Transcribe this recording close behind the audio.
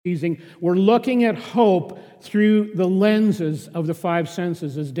We're looking at hope through the lenses of the five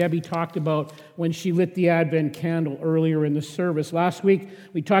senses, as Debbie talked about when she lit the Advent candle earlier in the service. Last week,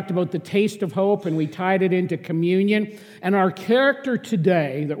 we talked about the taste of hope, and we tied it into communion. And our character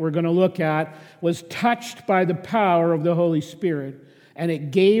today that we're going to look at was touched by the power of the Holy Spirit, and it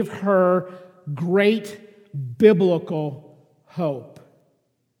gave her great biblical hope.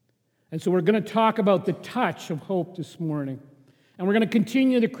 And so we're going to talk about the touch of hope this morning. And we're going to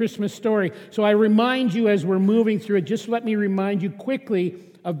continue the Christmas story. So I remind you as we're moving through it, just let me remind you quickly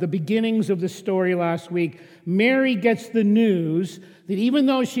of the beginnings of the story last week. Mary gets the news that even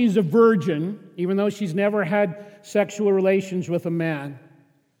though she's a virgin, even though she's never had sexual relations with a man,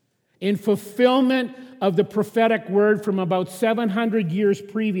 in fulfillment of the prophetic word from about 700 years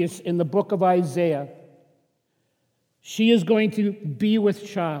previous in the book of Isaiah, she is going to be with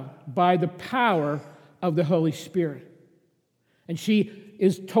child by the power of the Holy Spirit. And she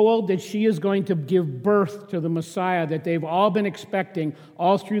is told that she is going to give birth to the Messiah that they've all been expecting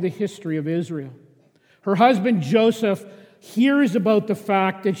all through the history of Israel. Her husband Joseph hears about the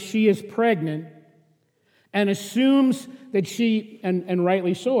fact that she is pregnant and assumes that she, and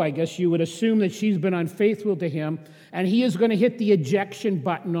rightly so, I guess you would assume that she's been unfaithful to him, and he is going to hit the ejection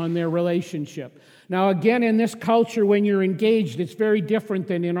button on their relationship. Now, again, in this culture, when you're engaged, it's very different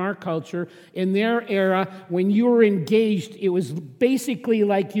than in our culture. In their era, when you were engaged, it was basically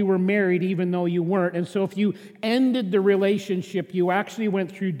like you were married, even though you weren't. And so if you ended the relationship, you actually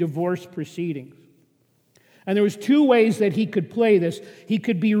went through divorce proceedings. And there was two ways that he could play this. He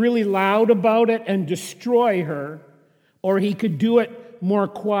could be really loud about it and destroy her, or he could do it more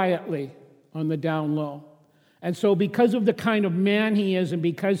quietly on the down low. And so because of the kind of man he is and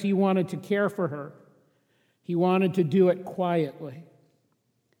because he wanted to care for her, he wanted to do it quietly.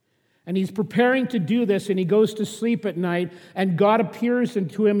 And he's preparing to do this, and he goes to sleep at night, and God appears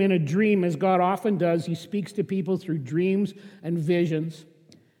to him in a dream, as God often does. He speaks to people through dreams and visions.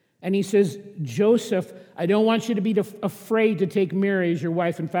 And he says, Joseph, I don't want you to be afraid to take Mary as your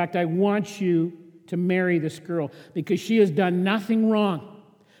wife. In fact, I want you to marry this girl because she has done nothing wrong.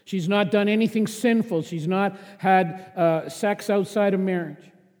 She's not done anything sinful. She's not had sex outside of marriage.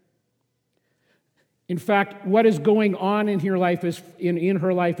 In fact, what is going on in her life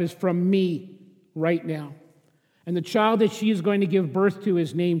is from me right now. And the child that she is going to give birth to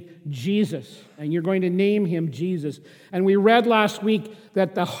is named Jesus. And you're going to name him Jesus. And we read last week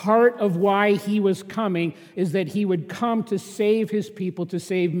that the heart of why he was coming is that he would come to save his people, to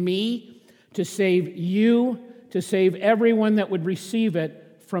save me, to save you, to save everyone that would receive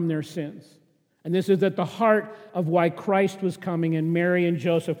it from their sins. And this is at the heart of why Christ was coming, and Mary and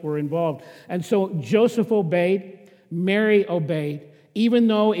Joseph were involved. And so Joseph obeyed, Mary obeyed, even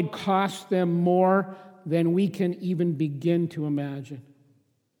though it cost them more than we can even begin to imagine.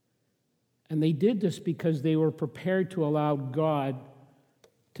 And they did this because they were prepared to allow God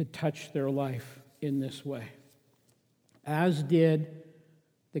to touch their life in this way, as did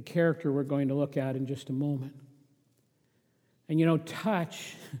the character we're going to look at in just a moment. And you know,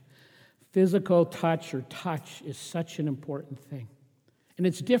 touch, physical touch or touch is such an important thing. And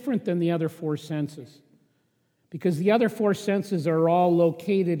it's different than the other four senses, because the other four senses are all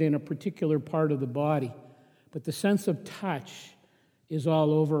located in a particular part of the body. But the sense of touch is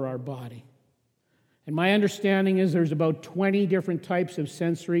all over our body. And my understanding is there's about 20 different types of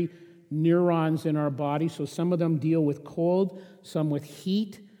sensory neurons in our body. So some of them deal with cold, some with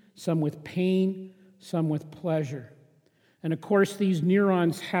heat, some with pain, some with pleasure. And of course, these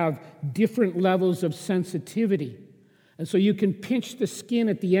neurons have different levels of sensitivity. And so you can pinch the skin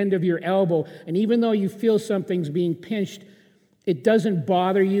at the end of your elbow, and even though you feel something's being pinched, it doesn't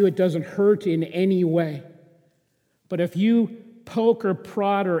bother you, it doesn't hurt in any way. But if you poke or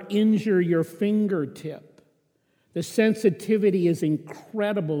prod or injure your fingertip, the sensitivity is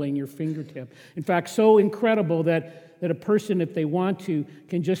incredible in your fingertip. In fact, so incredible that a person, if they want to,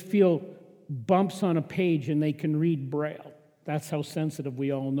 can just feel bumps on a page and they can read Braille. That's how sensitive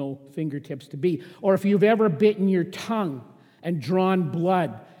we all know fingertips to be. Or if you've ever bitten your tongue and drawn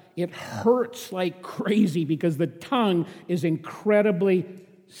blood, it hurts like crazy because the tongue is incredibly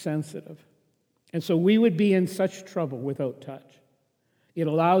sensitive. And so we would be in such trouble without touch. It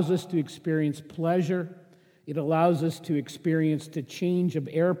allows us to experience pleasure. It allows us to experience the change of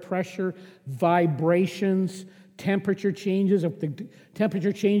air pressure, vibrations, temperature changes. If the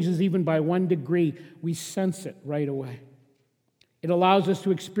temperature changes even by 1 degree, we sense it right away. It allows us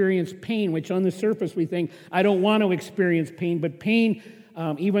to experience pain, which on the surface we think, I don't want to experience pain, but pain,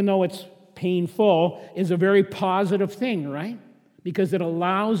 even though it's painful, is a very positive thing, right? Because it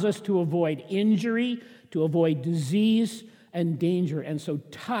allows us to avoid injury, to avoid disease, and danger. And so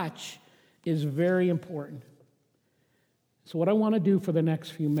touch is very important. So what I want to do for the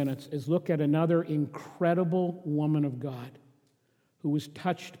next few minutes is look at another incredible woman of God who was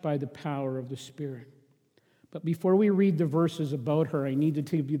touched by the power of the Spirit. But before we read the verses about her, I need to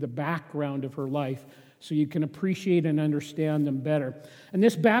give you the background of her life so you can appreciate and understand them better. And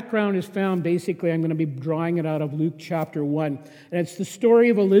this background is found, basically, I'm going to be drawing it out of Luke chapter 1. And it's the story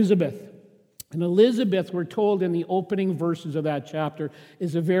of Elizabeth. And Elizabeth, we're told in the opening verses of that chapter,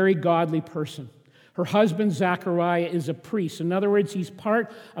 is a very godly person. Her husband, Zechariah, is a priest. In other words, he's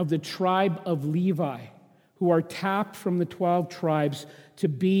part of the tribe of Levi, who are tapped from the 12 tribes to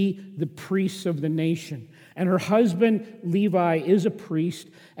be the priests of the nation. And her husband, Levi, is a priest.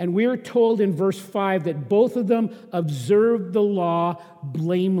 And we're told in verse 5 that both of them observed the law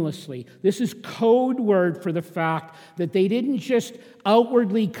blamelessly. This is code word for the fact that they didn't just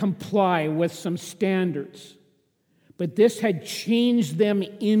outwardly comply with some standards, but this had changed them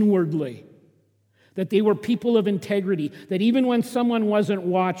inwardly. That they were people of integrity, that even when someone wasn't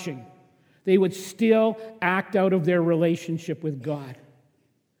watching, they would still act out of their relationship with God.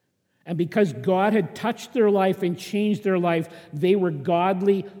 And because God had touched their life and changed their life, they were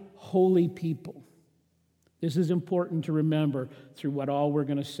godly, holy people. This is important to remember through what all we're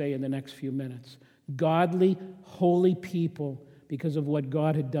going to say in the next few minutes. Godly, holy people because of what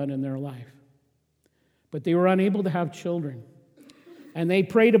God had done in their life. But they were unable to have children. And they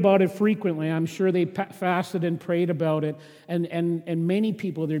prayed about it frequently. I'm sure they fasted and prayed about it. And many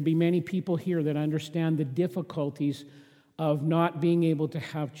people, there'd be many people here that understand the difficulties of not being able to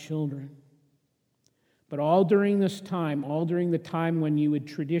have children. But all during this time, all during the time when you would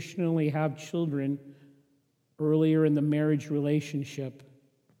traditionally have children earlier in the marriage relationship,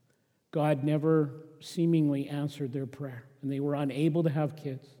 God never seemingly answered their prayer, and they were unable to have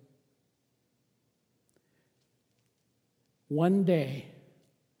kids. One day,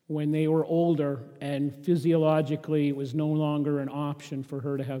 when they were older and physiologically it was no longer an option for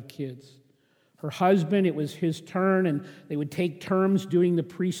her to have kids, her husband, it was his turn, and they would take turns doing the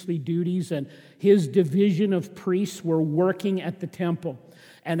priestly duties, and his division of priests were working at the temple.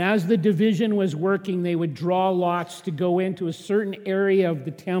 And as the division was working, they would draw lots to go into a certain area of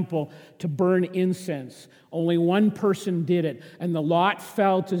the temple to burn incense. Only one person did it, and the lot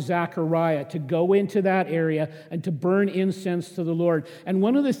fell to Zechariah to go into that area and to burn incense to the Lord. And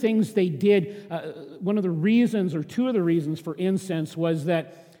one of the things they did, one of the reasons, or two of the reasons for incense was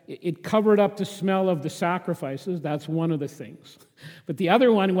that it covered up the smell of the sacrifices. That's one of the things. But the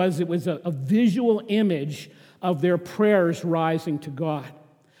other one was it was a visual image of their prayers rising to God.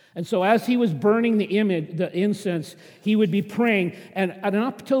 And so as he was burning the incense, he would be praying. And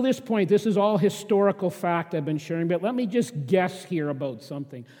up till this point, this is all historical fact I've been sharing, but let me just guess here about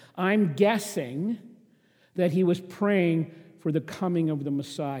something. I'm guessing that he was praying for the coming of the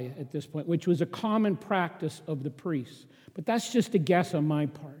Messiah at this point, which was a common practice of the priests. But that's just a guess on my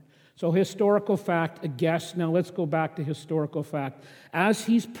part. So historical fact, a guess. Now let's go back to historical fact. As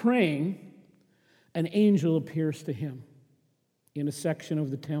he's praying, an angel appears to him in a section of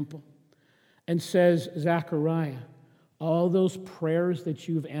the temple and says, Zechariah, all those prayers that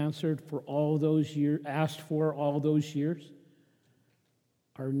you've answered for all those years, asked for all those years,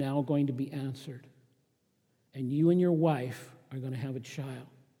 are now going to be answered. And you and your wife are going to have a child.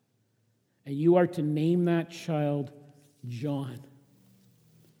 And you are to name that child John.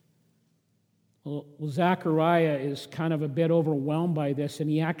 Well, Zechariah is kind of a bit overwhelmed by this, and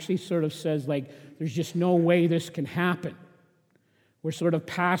he actually sort of says, there's just no way this can happen. We're sort of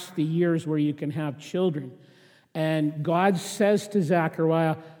past the years where you can have children. And God says to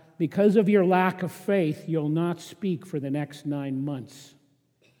Zechariah, because of your lack of faith, you'll not speak for the next 9 months.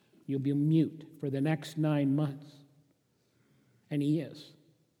 You'll be mute for the next 9 months. And he is.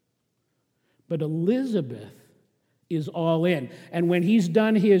 But Elizabeth is all in. And when he's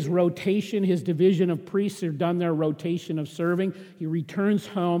done his rotation, his division of priests are done their rotation of serving, he returns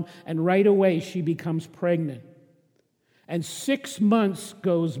home, and right away she becomes pregnant. And 6 months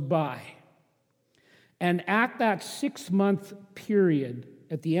goes by. And at that 6-month period,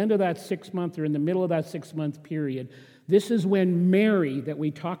 at the end of that 6 month or in the middle of that 6-month period, this is when Mary, that we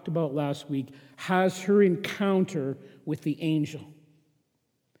talked about last week, has her encounter with the angel.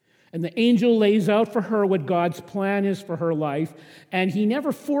 And the angel lays out for her what God's plan is for her life, and he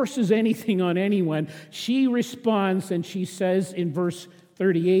never forces anything on anyone. She responds, and she says in verse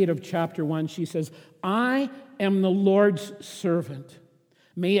 38 of chapter 1, she says, I am the Lord's servant.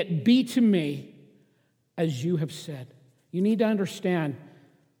 May it be to me as you have said. You need to understand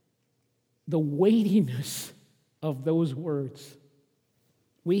the weightiness of those words.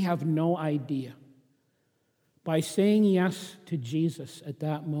 We have no idea. By saying yes to Jesus at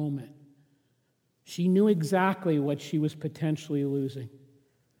that moment, she knew exactly what she was potentially losing.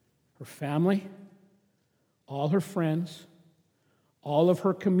 Her family, all her friends, all of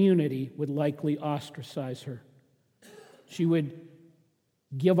her community would likely ostracize her. She would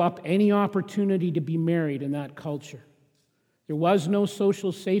give up any opportunity to be married in that culture. There was no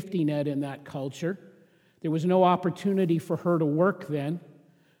social safety net in that culture. There was no opportunity for her to work then.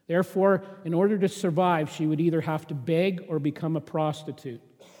 Therefore, in order to survive, she would either have to beg or become a prostitute.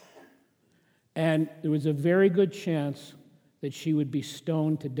 And there was a very good chance that she would be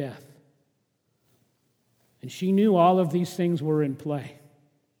stoned to death. And she knew all of these things were in play.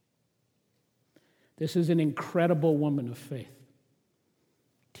 This is an incredible woman of faith.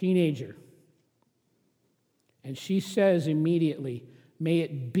 Teenager. And she says immediately, "May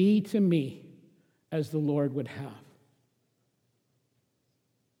it be to me as the Lord would have."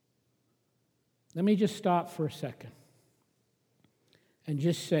 Let me just stop for a second and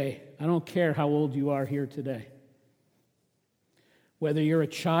just say, I don't care how old you are here today. Whether you're a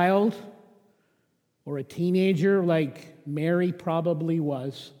child or a teenager like Mary probably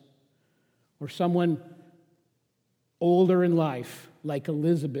was, or someone older in life like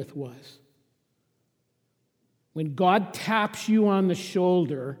Elizabeth was. When God taps you on the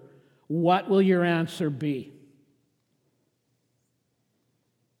shoulder, what will your answer be?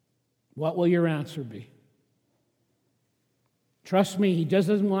 What will your answer be? Trust me, He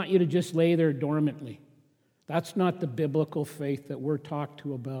doesn't want you to just lay there dormantly. That's not the biblical faith that we're talked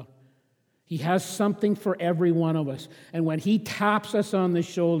to about. He has something for every one of us. And when He taps us on the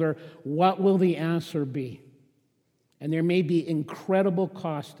shoulder, what will the answer be? And there may be incredible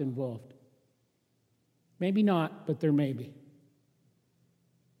cost involved. Maybe not, but there may be.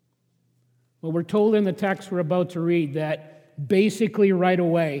 Well, we're told in the text we're about to read that basically right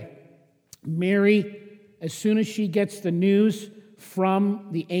away, Mary, as soon as she gets the news from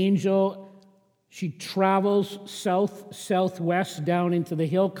the angel, she travels southwest down into the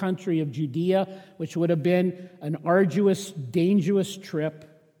hill country of Judea, which would have been an arduous, dangerous trip.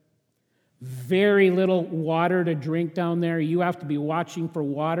 Very little water to drink down there. You have to be watching for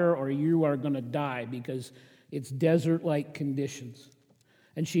water or you are going to die because it's desert-like conditions.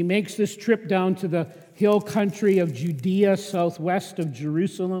 And she makes this trip down to the hill country of Judea, southwest of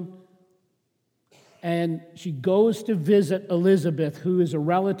Jerusalem. And she goes to visit Elizabeth, who is a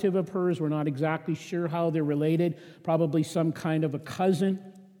relative of hers. We're not exactly sure how they're related, probably some kind of a cousin,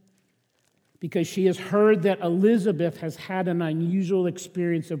 because she has heard that Elizabeth has had an unusual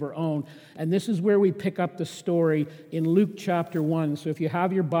experience of her own. And this is where we pick up the story in Luke chapter 1. So if you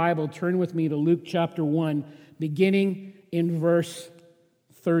have your Bible, turn with me to Luke chapter 1, beginning in verse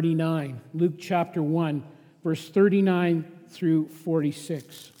 39. Luke chapter 1, verse 39 through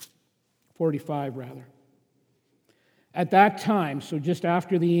 46. 45 rather. At that time, so just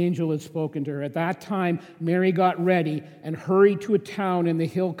after the angel had spoken to her, at that time Mary got ready and hurried to a town in the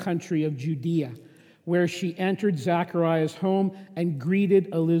hill country of Judea, where she entered Zachariah's home and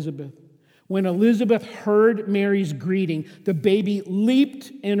greeted Elizabeth. When Elizabeth heard Mary's greeting, the baby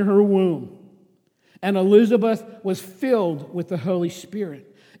leaped in her womb, and Elizabeth was filled with the Holy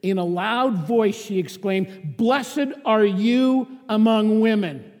Spirit. In a loud voice she exclaimed, "Blessed are you among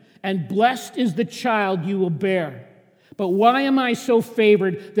women, and blessed is the child you will bear. But why am I so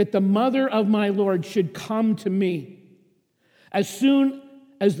favored that the mother of my Lord should come to me? As soon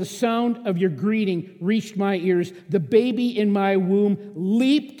as the sound of your greeting reached my ears, the baby in my womb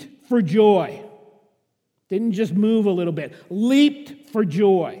leaped for joy." Didn't just move a little bit, leaped for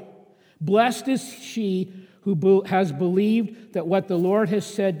joy. Blessed is she who has believed that what the Lord has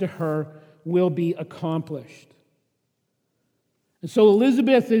said to her will be accomplished. And so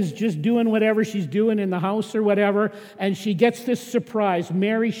Elizabeth is just doing whatever she's doing in the house or whatever, and she gets this surprise.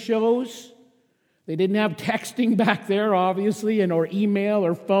 Mary shows. They didn't have texting back there, obviously, or email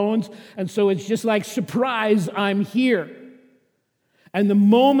or phones, and so it's just like, surprise, I'm here. And the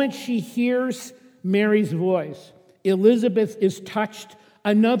moment she hears Mary's voice, Elizabeth is touched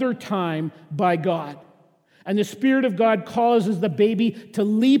another time by God. And the Spirit of God causes the baby to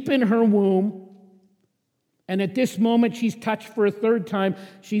leap in her womb. And at this moment, she's touched for a third time.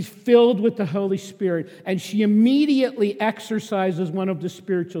 She's filled with the Holy Spirit. And she immediately exercises one of the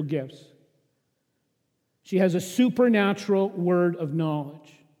spiritual gifts. She has a supernatural word of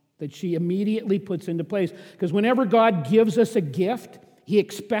knowledge that she immediately puts into place. Because whenever God gives us a gift, He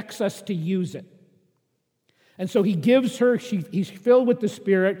expects us to use it. And so He gives her, He's filled with the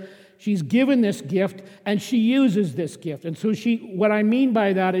Spirit. She's given this gift, and she uses this gift. And so what I mean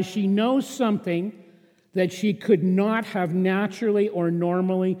by that is she knows something that she could not have naturally or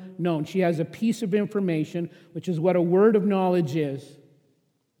normally known. She has a piece of information, which is what a word of knowledge is.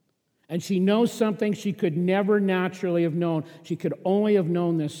 And she knows something she could never naturally have known. She could only have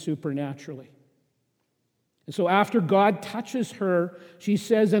known this supernaturally. And so after God touches her, she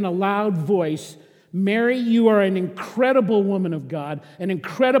says in a loud voice, Mary, you are an incredible woman of God, an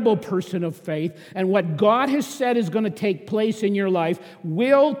incredible person of faith, and what God has said is going to take place in your life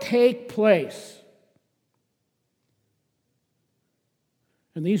will take place.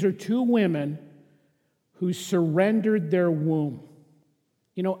 And these are two women who surrendered their womb.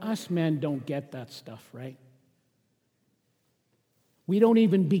 You know, us men don't get that stuff, right? We don't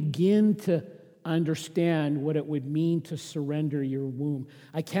even begin to understand what it would mean to surrender your womb.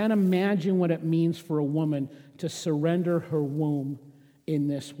 I can't imagine what it means for a woman to surrender her womb in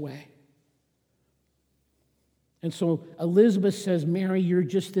this way. And so Elizabeth says, Mary, you're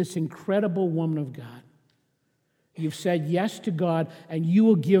just this incredible woman of God. You've said yes to God, and you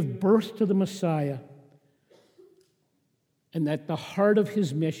will give birth to the Messiah. And that the heart of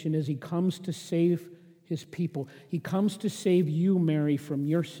his mission is he comes to save his people. He comes to save you, Mary, from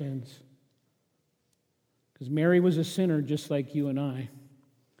your sins. Because Mary was a sinner just like you and I.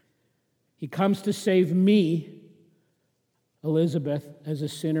 He comes to save me, Elizabeth, as a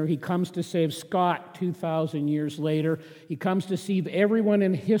sinner. He comes to save Scott 2,000 years later. He comes to save everyone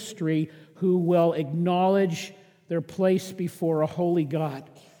in history who will acknowledge their place before a holy God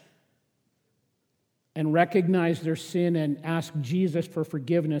and recognize their sin and ask Jesus for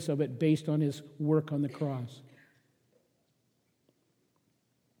forgiveness of it based on his work on the cross.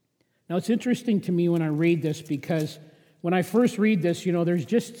 Now, it's interesting to me when I read this because when I first read this, there's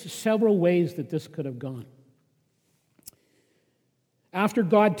just several ways that this could have gone. After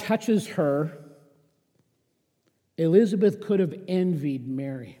God touches her, Elizabeth could have envied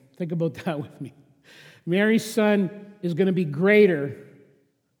Mary. Think about that with me. Mary's son is going to be greater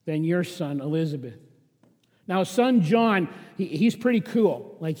than your son, Elizabeth. Now, son John, he's pretty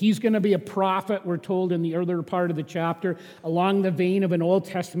cool. Like, he's going to be a prophet, we're told in the earlier part of the chapter, along the vein of an Old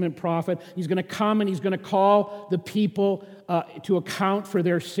Testament prophet. He's going to come and he's going to call the people to account for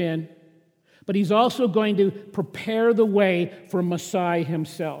their sin. But he's also going to prepare the way for Messiah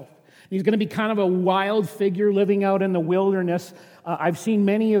himself. He's going to be kind of a wild figure living out in the wilderness. I've seen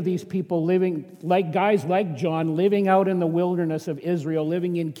many of these people living, like guys like John, living out in the wilderness of Israel,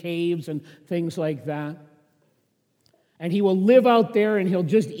 living in caves and things like that. And he will live out there and he'll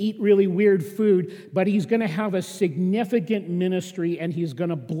just eat really weird food, but he's going to have a significant ministry and he's going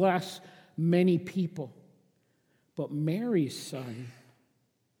to bless many people. But Mary's son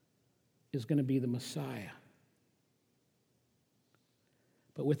is going to be the Messiah.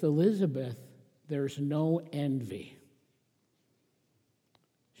 But with Elizabeth, there's no envy.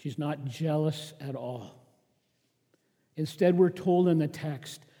 She's not jealous at all. Instead, we're told in the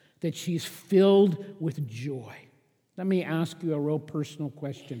text that she's filled with joy. Let me ask you a real personal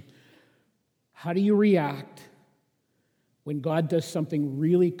question. How do you react when God does something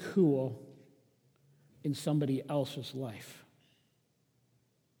really cool in somebody else's life?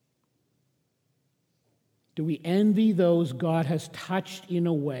 Do we envy those God has touched in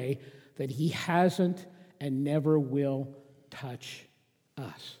a way that he hasn't and never will touch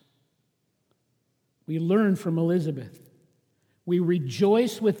us? We learn from Elizabeth. We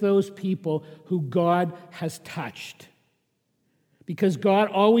rejoice with those people who God has touched. Because God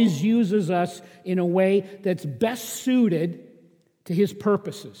always uses us in a way that's best suited to his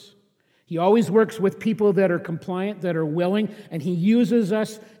purposes. He always works with people that are compliant, that are willing, and he uses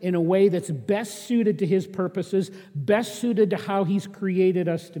us in a way that's best suited to his purposes, best suited to how he's created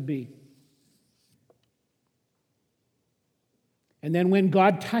us to be. And then when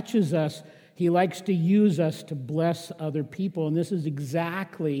God touches us, he likes to use us to bless other people, and this is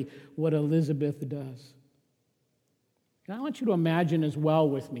exactly what Elizabeth does. And I want you to imagine as well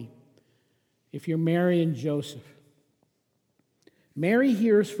with me, if you're Mary and Joseph. Mary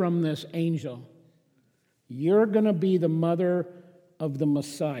hears from this angel, you're going to be the mother of the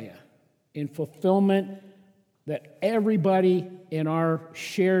Messiah, in fulfillment that everybody in our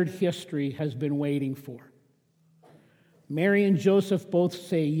shared history has been waiting for. Mary and Joseph both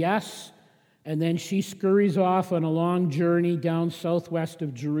say yes, and then she scurries off on a long journey down southwest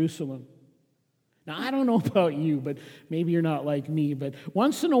of Jerusalem. Now, I don't know about you, but maybe you're not like me, but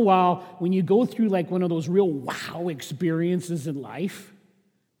once in a while, when you go through like one of those real wow experiences in life,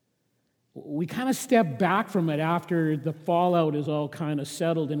 we kind of step back from it after the fallout is all kind of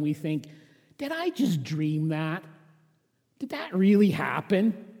settled, and we think, did I just dream that? Did that really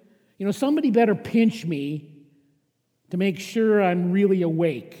happen? Somebody better pinch me to make sure I'm really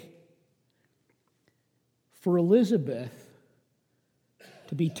awake. For Elizabeth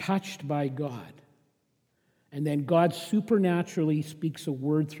to be touched by God, and then God supernaturally speaks a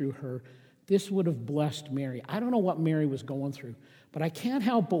word through her, this would have blessed Mary. I don't know what Mary was going through, but I can't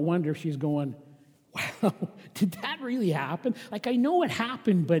help but wonder if she's going, wow, did that really happen? Like, I know it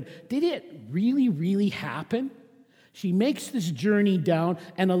happened, but did it really, really happen? She makes this journey down,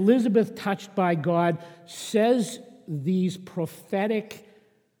 and Elizabeth, touched by God, says these prophetic,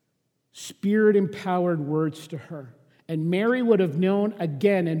 Spirit-empowered words to her. And Mary would have known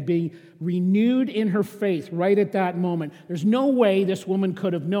again and be renewed in her faith right at that moment. There's no way this woman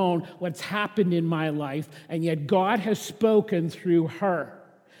could have known what's happened in my life, and yet God has spoken through her.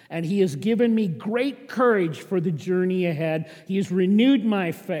 And He has given me great courage for the journey ahead. He has renewed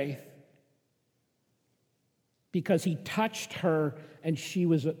my faith because He touched her and she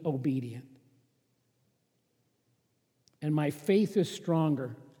was obedient. And my faith is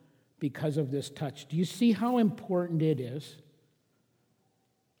stronger because of this touch. Do you see how important it is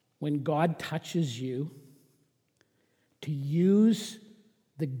when God touches you to use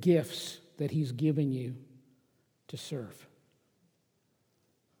the gifts that He's given you to serve?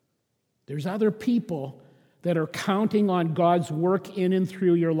 There's other people that are counting on God's work in and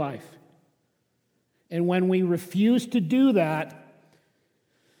through your life. And when we refuse to do that,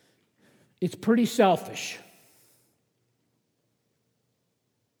 it's pretty selfish.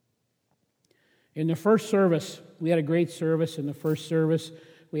 In the first service, we had a great service. In the first service,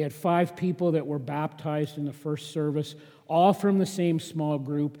 we had 5 people that were baptized in the first service, all from the same small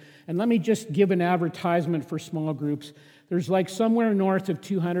group. And let me just give an advertisement for small groups. There's like somewhere north of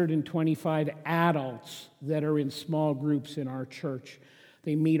 225 adults that are in small groups in our church.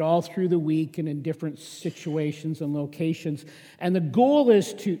 They meet all through the week and in different situations and locations. And the goal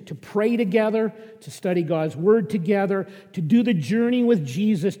is to pray together, to study God's Word together, to do the journey with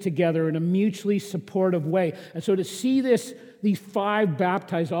Jesus together in a mutually supportive way. And so to see these 5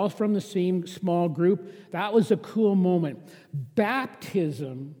 baptized, all from the same small group, that was a cool moment.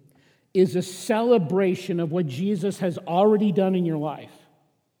 Baptism is a celebration of what Jesus has already done in your life.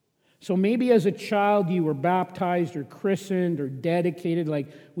 So maybe as a child you were baptized or christened or dedicated, like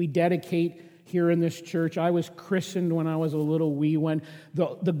we dedicate here in this church. I was christened when I was a little wee one.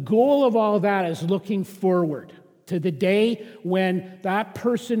 The goal of all that is looking forward to the day when that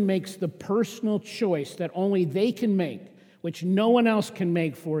person makes the personal choice that only they can make, which no one else can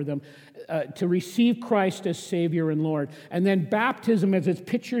make for them, to receive Christ as Savior and Lord. And then baptism, as it's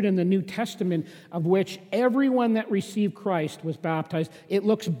pictured in the New Testament, of which everyone that received Christ was baptized, it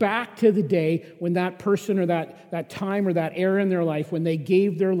looks back to the day when that person or that time or that era in their life when they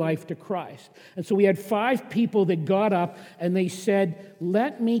gave their life to Christ. And so we had 5 people that got up and they said,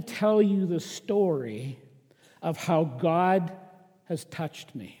 let me tell you the story of how God has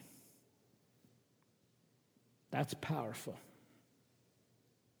touched me. That's powerful.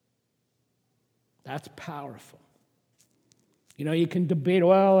 That's powerful. You know, you can debate,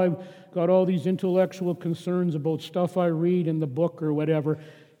 well, I've got all these intellectual concerns about stuff I read in the book or whatever.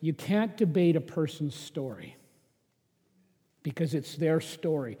 You can't debate a person's story because it's their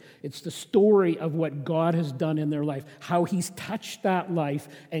story. It's the story of what God has done in their life, how He's touched that life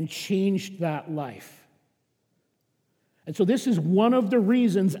and changed that life. And so this is one of the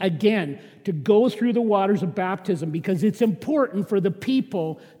reasons, again, to go through the waters of baptism, because it's important for the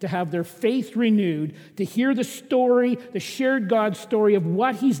people to have their faith renewed, to hear the story, the shared God story of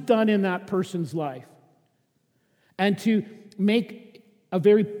what He's done in that person's life, and to make a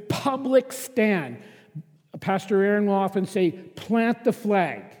very public stand. Pastor Aaron will often say, plant the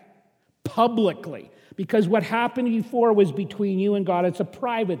flag publicly. Because what happened before was between you and God. It's a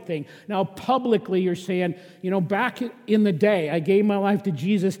private thing. Now, publicly, you're saying, back in the day, I gave my life to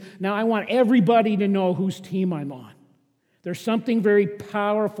Jesus. Now I want everybody to know whose team I'm on. There's something very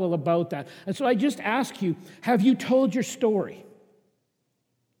powerful about that. And so I just ask you, have you told your story?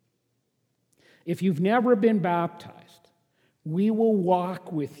 If you've never been baptized, we will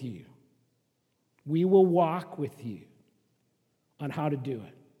walk with you. We will walk with you on how to do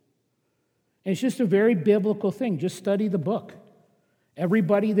it. And it's just a very biblical thing. Just study the book.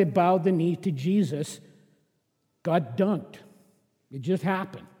 Everybody that bowed the knee to Jesus got dunked. It just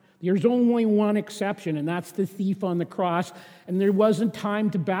happened. There's only one exception, and that's the thief on the cross. And there wasn't time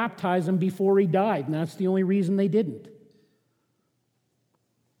to baptize him before he died, and that's the only reason they didn't.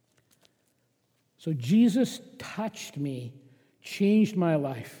 So Jesus touched me, changed my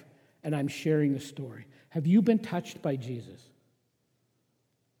life, and I'm sharing the story. Have you been touched by Jesus?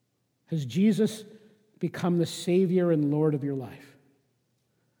 Has Jesus become the Savior and Lord of your life?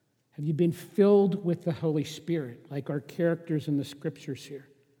 Have you been filled with the Holy Spirit, like our characters in the Scriptures here?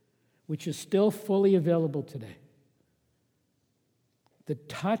 which is still fully available today. The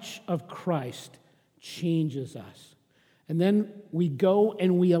touch of Christ changes us. And then we go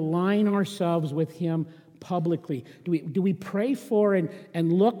and we align ourselves with him publicly. Do we pray for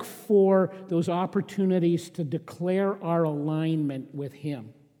and look for those opportunities to declare our alignment with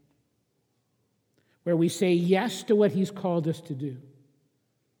him? Where we say yes to what he's called us to do.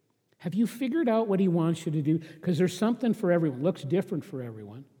 Have you figured out what he wants you to do? Because there's something for everyone. It looks different for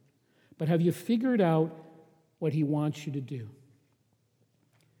everyone. But have you figured out what he wants you to do?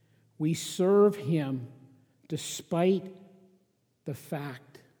 We serve him despite the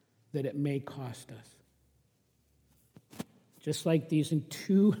fact that it may cost us. Just like these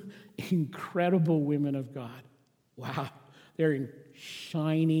two incredible women of God. Wow, they're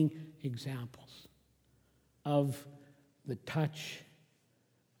shining examples of the touch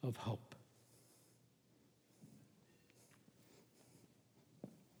of hope.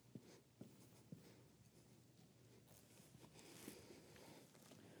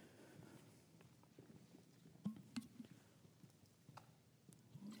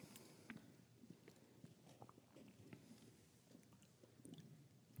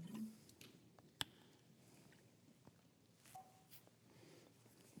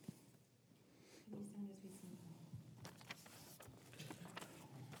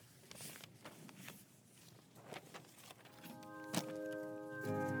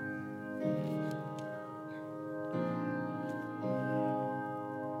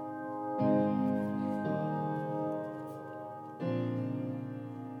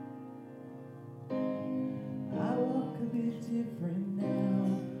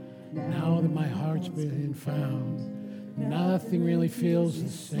 Now that my heart's been found, nothing really feels the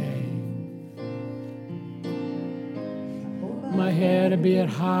same. My head a bit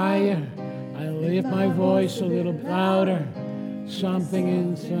higher, I lift my voice a little louder. Something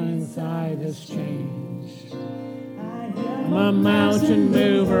inside has changed. I'm a mountain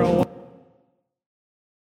mover.